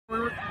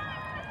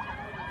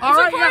All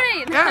right,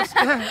 yeah,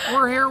 yes,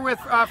 we're here with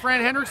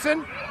Fran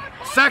Hendrickson,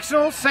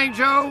 Sectional, St.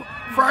 Joe,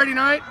 Friday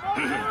night.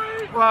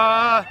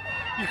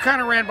 You kind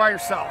of ran by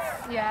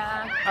yourself.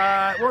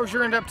 Yeah. What was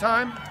your end-up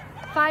time?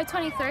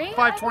 5:23.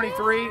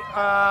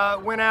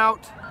 5:23. Went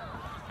out.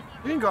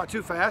 You didn't go out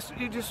too fast.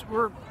 You just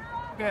were,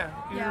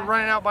 you're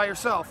running out by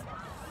yourself.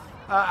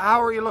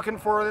 How are you looking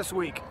for this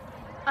week?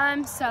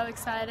 I'm so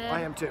excited. I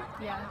am too.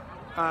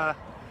 Yeah.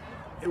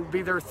 It will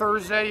be there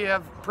Thursday. You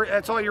have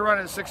that's all you're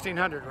running is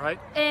 1600, right?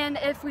 And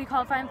if we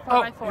qualify in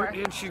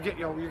 4x4. And she's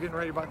you're getting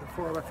ready about the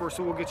 4x4,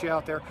 so we'll get you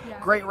out there. Yeah.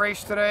 Great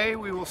race today.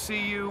 We will see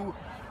you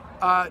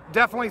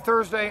definitely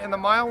Thursday in the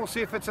mile. We'll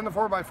see if it's in the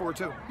 4x4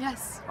 too.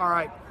 Yes. All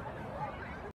right.